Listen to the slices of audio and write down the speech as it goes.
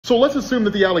So let's assume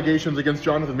that the allegations against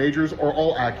Jonathan Majors are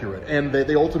all accurate and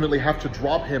they ultimately have to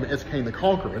drop him as Kang the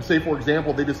Conqueror. And say, for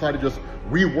example, they decide to just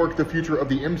rework the future of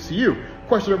the MCU.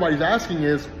 Question everybody's asking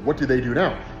is, what do they do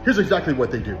now? Here's exactly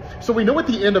what they do. So we know at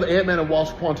the end of Ant-Man and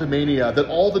Wasp Quantumania that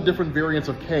all the different variants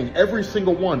of Kang, every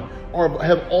single one,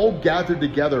 have all gathered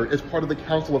together as part of the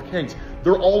Council of Kangs.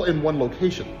 They're all in one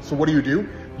location. So what do?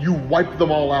 You wipe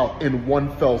them all out in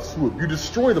one fell swoop. You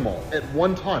destroy them all at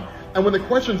one time. And when the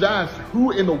question's asked,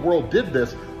 who in the world did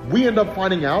this, we end up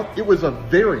finding out it was a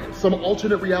variant, some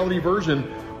alternate reality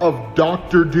version of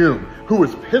Doctor Doom, who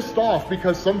was pissed off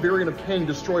because some variant of Kang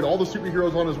destroyed all the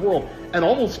superheroes on his world and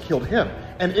almost killed him.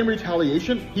 And in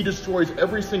retaliation, he destroys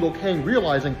every single Kang,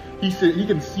 realizing he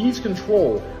can seize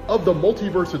control of the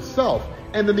multiverse itself,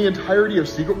 and then the entirety of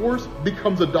Secret Wars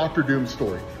becomes a Doctor Doom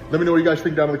story. Let me know what you guys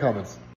think down in the comments.